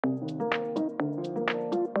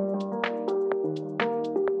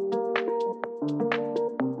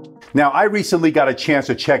Now, I recently got a chance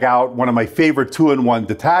to check out one of my favorite 2-in-1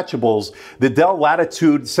 detachables, the Dell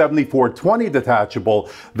Latitude 7420 detachable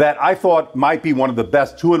that I thought might be one of the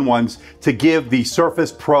best 2-in-1s to give the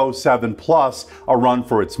Surface Pro 7 Plus a run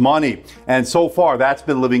for its money. And so far, that's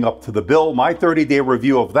been living up to the bill. My 30-day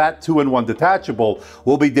review of that 2-in-1 detachable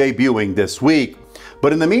will be debuting this week.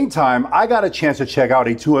 But in the meantime, I got a chance to check out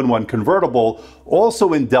a 2-in-1 convertible,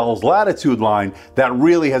 also in Dell's Latitude line, that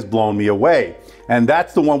really has blown me away. And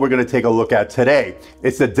that's the one we're going to take a look at today.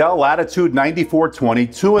 It's the Dell Latitude 9420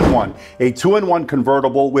 2-in-1, a 2-in-1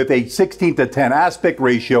 convertible with a 16:10 aspect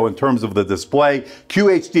ratio in terms of the display,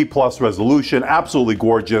 QHD plus resolution, absolutely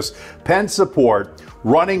gorgeous, pen support,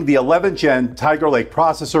 running the 11th gen Tiger Lake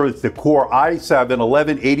processor. It's the Core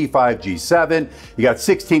i7-1185G7. You got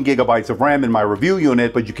 16 gigabytes of RAM in my review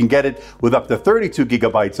unit, but you can get it with up to 32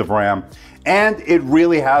 gigabytes of RAM. And it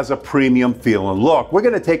really has a premium feel and look. We're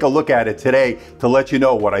going to take a look at it today to let you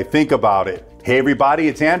know what I think about it. Hey everybody,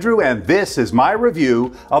 it's Andrew, and this is my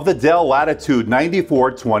review of the Dell Latitude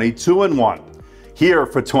 9420 2-in-1 here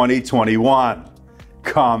for 2021.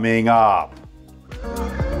 Coming up.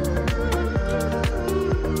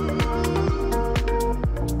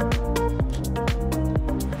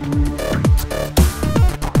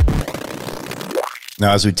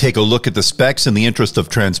 Now, as we take a look at the specs, in the interest of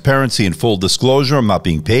transparency and full disclosure, I'm not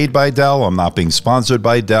being paid by Dell. I'm not being sponsored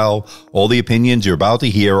by Dell. All the opinions you're about to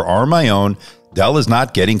hear are my own. Dell is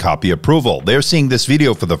not getting copy approval. They're seeing this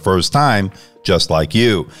video for the first time, just like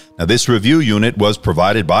you. Now, this review unit was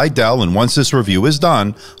provided by Dell, and once this review is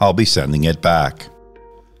done, I'll be sending it back.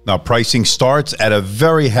 Now, pricing starts at a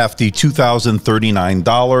very hefty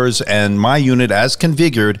 $2,039, and my unit as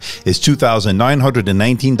configured is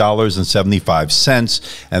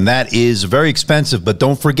 $2,919.75, and that is very expensive, but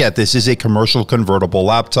don't forget, this is a commercial convertible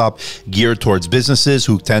laptop geared towards businesses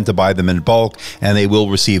who tend to buy them in bulk, and they will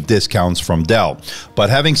receive discounts from Dell. But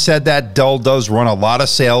having said that, Dell does run a lot of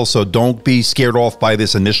sales, so don't be scared off by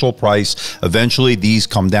this initial price. Eventually, these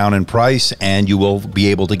come down in price, and you will be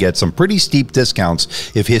able to get some pretty steep discounts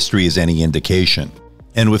if history is any indication.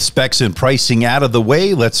 And with specs and pricing out of the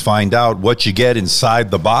way, let's find out what you get inside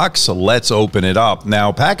the box. So let's open it up.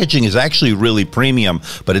 Now, packaging is actually really premium,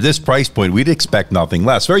 but at this price point, we'd expect nothing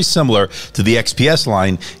less. Very similar to the XPS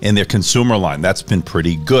line in their consumer line. That's been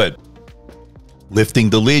pretty good. Lifting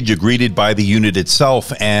the lid, you're greeted by the unit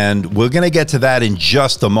itself, and we're going to get to that in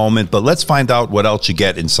just a moment, but let's find out what else you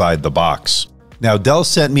get inside the box. Now, Dell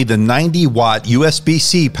sent me the 90-watt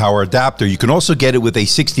USB-C power adapter. You can also get it with a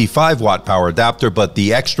 65-watt power adapter, but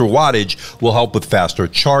the extra wattage will help with faster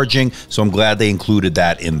charging, so I'm glad they included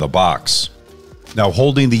that in the box. Now,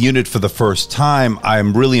 holding the unit for the first time,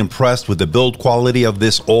 I'm really impressed with the build quality of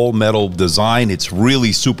this all-metal design. It's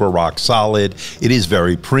really super rock solid. It is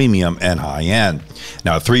very premium and high-end.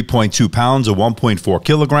 Now, 3.2 pounds or 1.4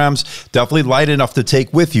 kilograms, definitely light enough to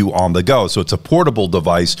take with you on the go. So it's a portable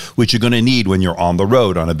device, which you're going to need when you're on the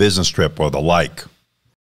road on a business trip or the like.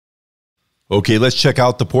 Okay, let's check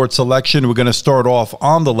out the port selection. We're going to start off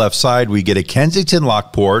on the left side. We get a Kensington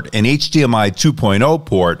lock port, an HDMI 2.0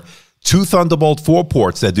 port, 2 Thunderbolt 4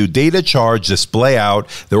 ports that do data charge, display out.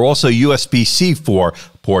 They're also USB-C 4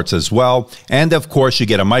 ports as well. And of course, you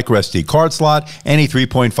get a microSD card slot and a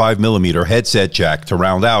 3.5mm headset jack to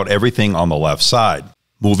round out everything on the left side.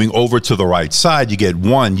 Moving over to the right side, you get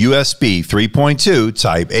one USB 3.2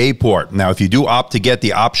 Type A port. Now, if you do opt to get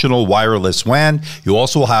the optional wireless WAN, you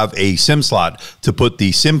also have a SIM slot to put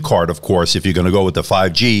the SIM card, of course, if you're going to go with the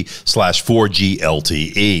 5G/4G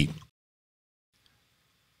LTE.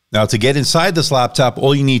 Now, to get inside this laptop,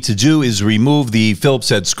 all you need to do is remove the Phillips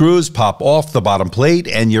head screws, pop off the bottom plate,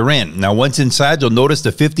 and you're in. Now, once inside, you'll notice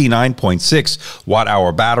the 59.6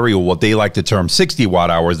 watt-hour battery, or what they like to term 60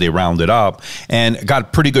 watt-hours. They round it up, and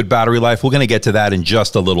got pretty good battery life. We're going to get to that in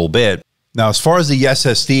just a little bit. Now, as far as the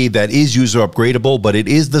SSD, that is user upgradable, but it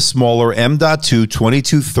is the smaller M.2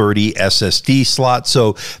 2230 SSD slot,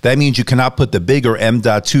 so that means you cannot put the bigger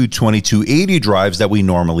M.2 2280 drives that we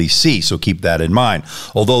normally see, so keep that in mind.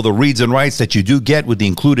 Although the reads and writes that you do get with the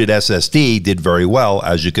included SSD did very well,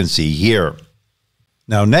 as you can see here.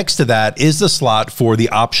 Now, next to that is the slot for the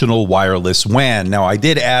optional wireless WAN. Now, I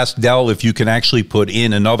did ask Dell if you can actually put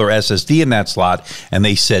in another SSD in that slot, and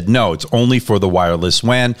they said no, it's only for the wireless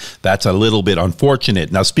WAN. That's a little bit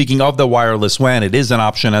unfortunate. Now, speaking of the wireless WAN, it is an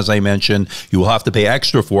option, as I mentioned. You will have to pay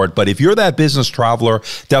extra for it, but if you're that business traveler,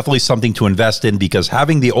 definitely something to invest in, because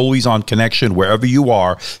having the always-on connection wherever you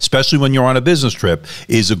are, especially when you're on a business trip,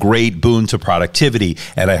 is a great boon to productivity,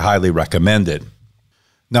 and I highly recommend it.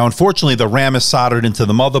 Now, unfortunately, the RAM is soldered into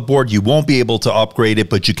the motherboard. You won't be able to upgrade it,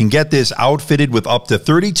 but you can get this outfitted with up to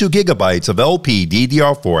 32 gigabytes of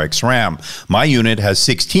LPDDR4X RAM. My unit has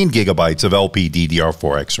 16 gigabytes of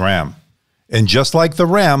LPDDR4X RAM. And just like the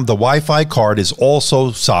RAM, the Wi-Fi card is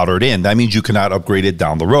also soldered in. That means you cannot upgrade it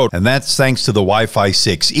down the road. And that's thanks to the Wi-Fi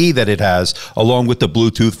 6E that it has, along with the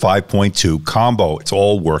Bluetooth 5.2 combo. It's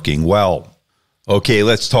all working well. Okay,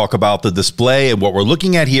 let's talk about the display, and what we're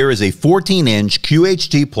looking at here is a 14-inch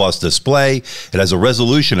QHD Plus display. It has a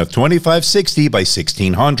resolution of 2560 by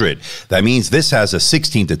 1600. That means this has a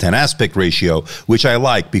 16:10 aspect ratio, which I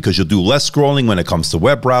like because you'll do less scrolling when it comes to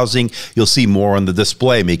web browsing. You'll see more on the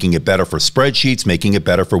display, making it better for spreadsheets, making it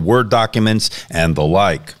better for Word documents, and the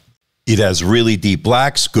like. It has really deep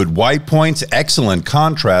blacks, good white points, excellent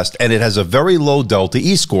contrast, and it has a very low Delta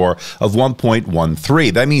E score of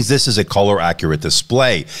 1.13. That means this is a color-accurate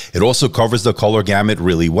display. It also covers the color gamut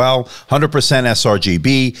really well. 100%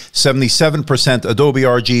 sRGB, 77% Adobe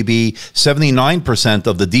RGB, 79%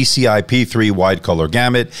 of the DCI-P3 wide color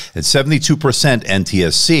gamut, and 72%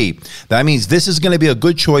 NTSC. That means this is going to be a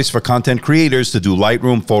good choice for content creators to do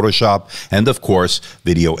Lightroom, Photoshop, and of course,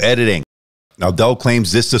 video editing. Now, Dell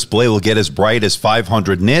claims this display will get as bright as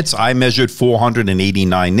 500 nits. I measured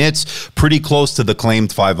 489 nits, pretty close to the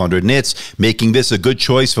claimed 500 nits, making this a good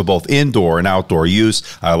choice for both indoor and outdoor use.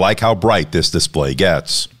 I like how bright this display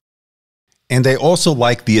gets. And I also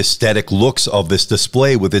like the aesthetic looks of this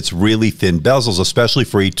display with its really thin bezels, especially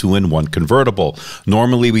for a 2-in-1 convertible.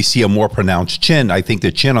 Normally, we see a more pronounced chin. I think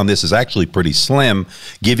the chin on this is actually pretty slim,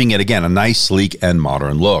 giving it, again, a nice, sleek, and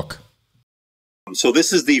modern look. So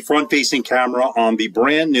this is the front-facing camera on the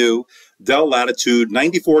brand new Dell Latitude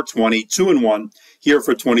 9420 2-in-1 here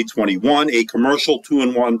for 2021, a commercial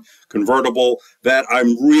 2-in-1 convertible that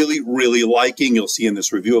I'm really liking. You'll see in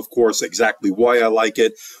this review, of course, exactly why I like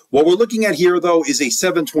it. What we're looking at here, though, is a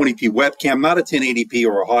 720p webcam, not a 1080p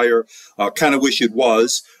or a higher. Kind of wish it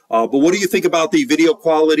was. But what do you think about the video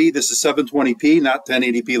quality? This is 720p, not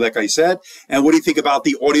 1080p, like I said. And what do you think about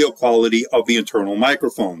the audio quality of the internal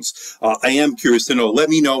microphones? I am curious to know. Let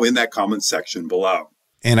me know in that comment section below.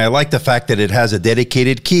 And I like the fact that it has a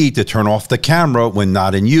dedicated key to turn off the camera when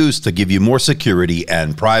not in use to give you more security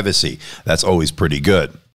and privacy. That's always pretty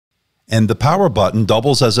good. And the power button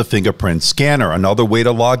doubles as a fingerprint scanner, another way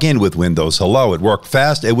to log in with Windows Hello. It worked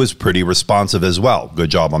fast. It was pretty responsive as well.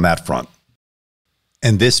 Good job on that front.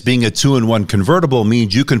 And this being a 2-in-1 convertible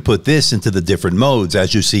means you can put this into the different modes.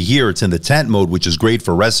 As you see here, it's in the tent mode, which is great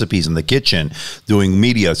for recipes in the kitchen, doing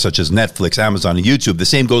media such as Netflix, Amazon, and YouTube. The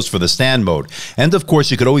same goes for the stand mode. And of course,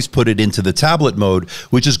 you could always put it into the tablet mode,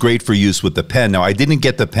 which is great for use with the pen. Now, I didn't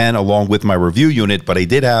get the pen along with my review unit, but I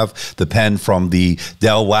did have the pen from the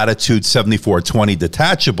Dell Latitude 7420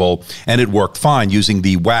 detachable, and it worked fine using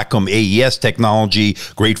the Wacom AES technology.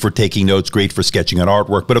 Great for taking notes, great for sketching an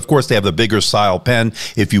artwork. But of course, they have the bigger style pen.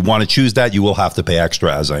 If you want to choose that, you will have to pay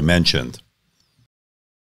extra, as I mentioned.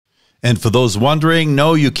 And for those wondering,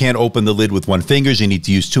 no, you can't open the lid with one finger. You need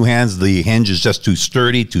to use two hands. The hinge is just too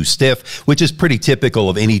sturdy, too stiff, which is pretty typical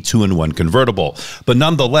of any 2-in-1 convertible. But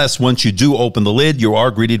nonetheless, once you do open the lid, you are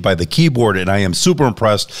greeted by the keyboard, and I am super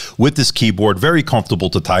impressed with this keyboard. Very comfortable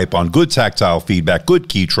to type on, good tactile feedback, good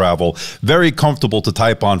key travel, very comfortable to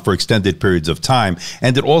type on for extended periods of time.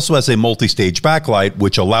 And it also has a multi-stage backlight,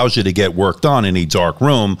 which allows you to get work done in a dark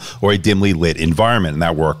room or a dimly lit environment, and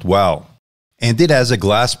that worked well. And it has a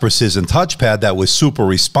glass precision touchpad that was super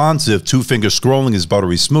responsive. 2-finger scrolling is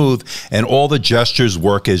buttery smooth, and all the gestures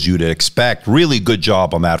work as you'd expect. Really good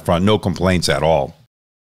job on that front. No complaints at all.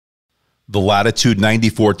 The Latitude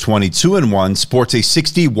 9420 2-in-1 sports a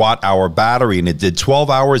 60-watt-hour battery, and it did 12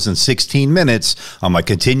 hours and 16 minutes on my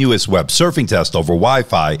continuous web surfing test over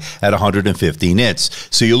Wi-Fi at 150 nits.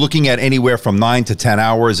 So you're looking at anywhere from 9 to 10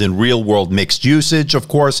 hours in real-world mixed usage, of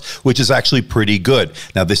course, which is actually pretty good.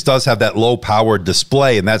 Now, this does have that low-powered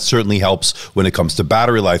display, and that certainly helps when it comes to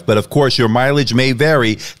battery life. But, of course, your mileage may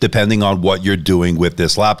vary depending on what you're doing with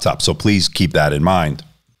this laptop, so please keep that in mind.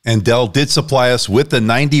 And Dell did supply us with the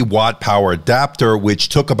 90-watt power adapter, which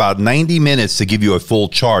took about 90 minutes to give you a full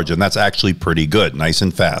charge, and that's actually pretty good, nice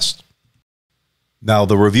and fast. Now,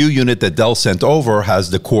 the review unit that Dell sent over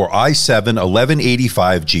has the Core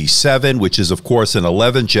i7-1185G7, which is, of course, an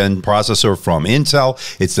 11th gen processor from Intel.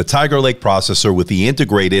 It's the Tiger Lake processor with the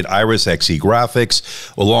integrated Iris Xe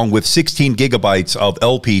graphics, along with 16 gigabytes of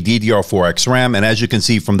LPDDR4X RAM. And as you can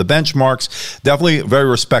see from the benchmarks, definitely very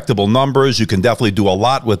respectable numbers. You can definitely do a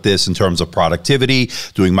lot with this in terms of productivity,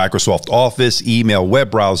 doing Microsoft Office, email,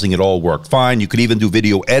 web browsing. It all worked fine. You could even do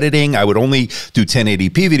video editing. I would only do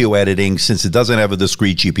 1080p video editing since it doesn't have have a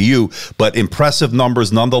discrete GPU, but impressive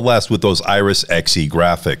numbers nonetheless with those Iris Xe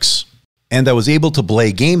graphics. And I was able to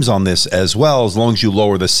play games on this as well, as long as you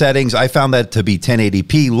lower the settings. I found that to be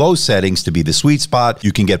 1080p low settings to be the sweet spot.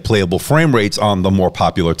 You can get playable frame rates on the more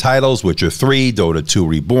popular titles, Witcher 3, Dota 2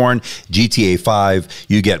 Reborn, GTA 5.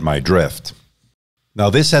 You get my drift. Now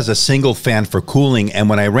this has a single fan for cooling, and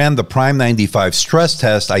when I ran the Prime 95 stress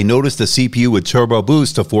test, I noticed the CPU would turbo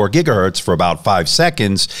boost to 4 GHz for about 5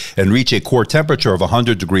 seconds and reach a core temperature of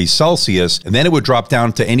 100 degrees Celsius, and then it would drop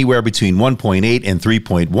down to anywhere between 1.8 and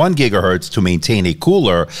 3.1 GHz to maintain a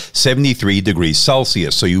cooler 73 degrees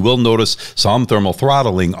Celsius. So you will notice some thermal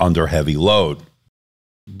throttling under heavy load.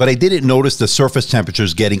 But I didn't notice the surface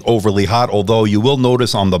temperatures getting overly hot, although you will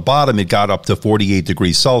notice on the bottom it got up to 48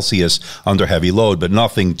 degrees Celsius under heavy load, but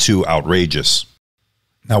nothing too outrageous.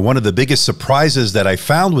 Now, one of the biggest surprises that I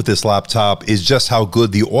found with this laptop is just how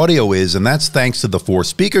good the audio is, and that's thanks to the 4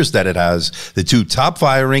 speakers that it has, the 2 top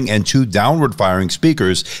firing and 2 downward firing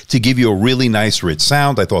speakers to give you a really nice rich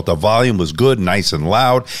sound. I thought the volume was good, nice and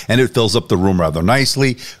loud, and it fills up the room rather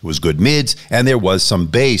nicely. It was good mids, and there was some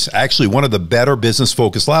bass. Actually, one of the better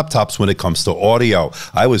business-focused laptops when it comes to audio.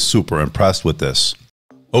 I was super impressed with this.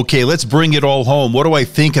 Okay, let's bring it all home. What do I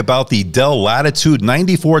think about the Dell Latitude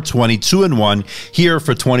 9420 2-in-1 here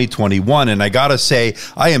for 2021? And I gotta say,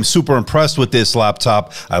 I am super impressed with this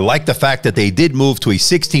laptop. I like the fact that they did move to a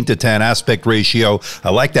 16:10 aspect ratio.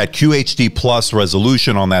 I like that QHD plus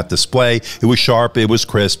resolution on that display. It was sharp, it was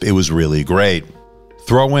crisp, it was really great.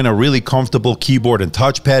 Throw in a really comfortable keyboard and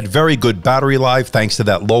touchpad, very good battery life thanks to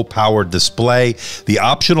that low-powered display. The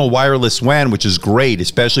optional wireless WAN, which is great,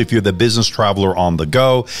 especially if you're the business traveler on the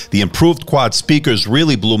go. The improved quad speakers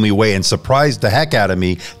really blew me away and surprised the heck out of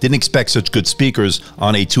me. Didn't expect such good speakers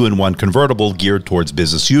on a 2-in-1 convertible geared towards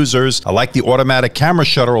business users. I like the automatic camera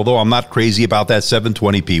shutter, although I'm not crazy about that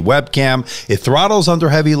 720p webcam. It throttles under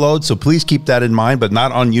heavy load, so please keep that in mind, but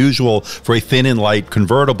not unusual for a thin and light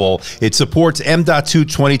convertible. It supports M.2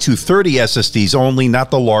 2230 SSDs only, not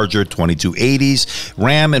the larger 2280s.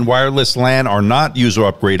 RAM and wireless LAN are not user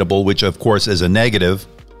upgradable, which of course is a negative.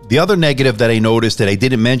 The other negative that I noticed that I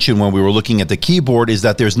didn't mention when we were looking at the keyboard is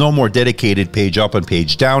that there's no more dedicated page up and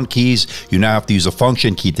page down keys. You now have to use a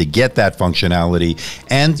function key to get that functionality.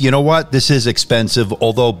 And you know what? This is expensive,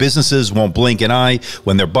 although businesses won't blink an eye.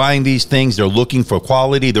 When they're buying these things, they're looking for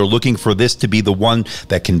quality. They're looking for this to be the one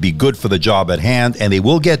that can be good for the job at hand. And they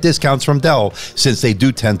will get discounts from Dell since they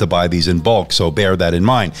do tend to buy these in bulk. So bear that in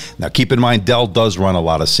mind. Now, keep in mind, Dell does run a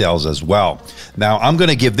lot of sales as well. Now, I'm going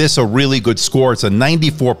to give this a really good score. It's a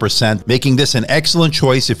 94%, making this an excellent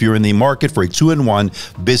choice if you're in the market for a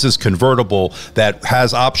 2-in-1 business convertible that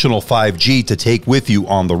has optional 5G to take with you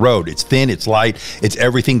on the road. It's thin, it's light, it's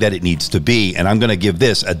everything that it needs to be, and I'm going to give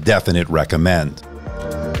this a definite recommend.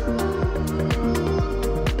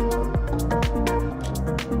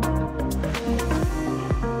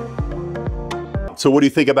 So what do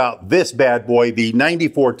you think about this bad boy, the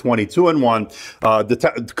 9420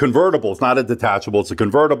 2-in-1 convertible? It's not a detachable, it's a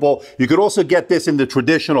convertible. You could also get this in the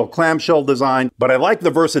traditional clamshell design, but I like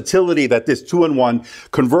the versatility that this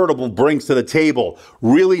 2-in-1 convertible brings to the table.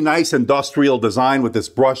 Really nice industrial design with this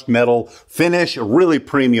brushed metal finish, a really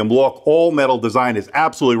premium look. All metal design is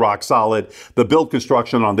absolutely rock solid. The build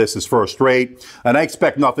construction on this is first rate, and I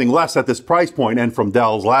expect nothing less at this price point and from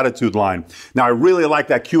Dell's Latitude line. Now, I really like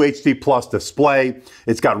that QHD plus display.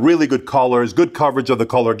 It's got really good colors, good coverage of the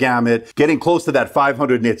color gamut, getting close to that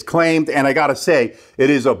 500 nits claimed, and I gotta say, it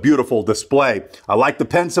is a beautiful display. I like the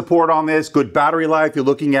pen support on this, good battery life. You're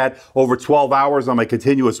looking at over 12 hours on my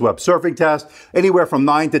continuous web surfing test, anywhere from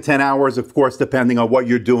 9 to 10 hours, of course, depending on what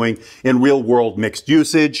you're doing in real world mixed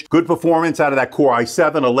usage. Good performance out of that Core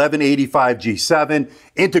i7 1185 G7,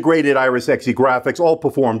 integrated Iris Xe graphics, all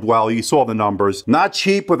performed well. You saw the numbers. Not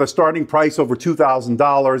cheap with a starting price over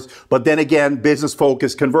 $2,000, but then again,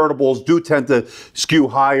 business-focused convertibles do tend to skew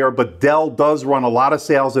higher, but Dell does run a lot of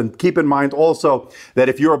sales, and keep in mind also that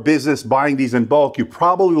if you're a business buying these in bulk, you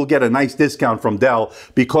probably will get a nice discount from Dell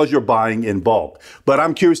because you're buying in bulk. But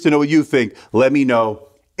I'm curious to know what you think. Let me know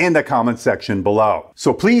in the comment section below.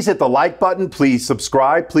 So please hit the like button, please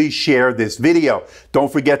subscribe, please share this video.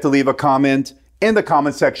 Don't forget to leave a comment in the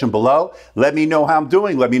comment section below. Let me know how I'm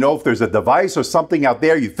doing. Let me know if there's a device or something out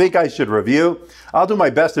there you think I should review. I'll do my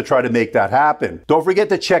best to try to make that happen. Don't forget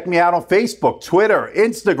to check me out on Facebook, Twitter,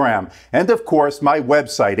 Instagram, and of course my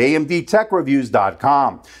website,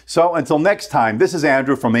 amdtechreviews.com. So until next time, this is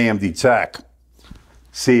Andrew from AMD Tech.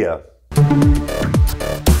 See ya.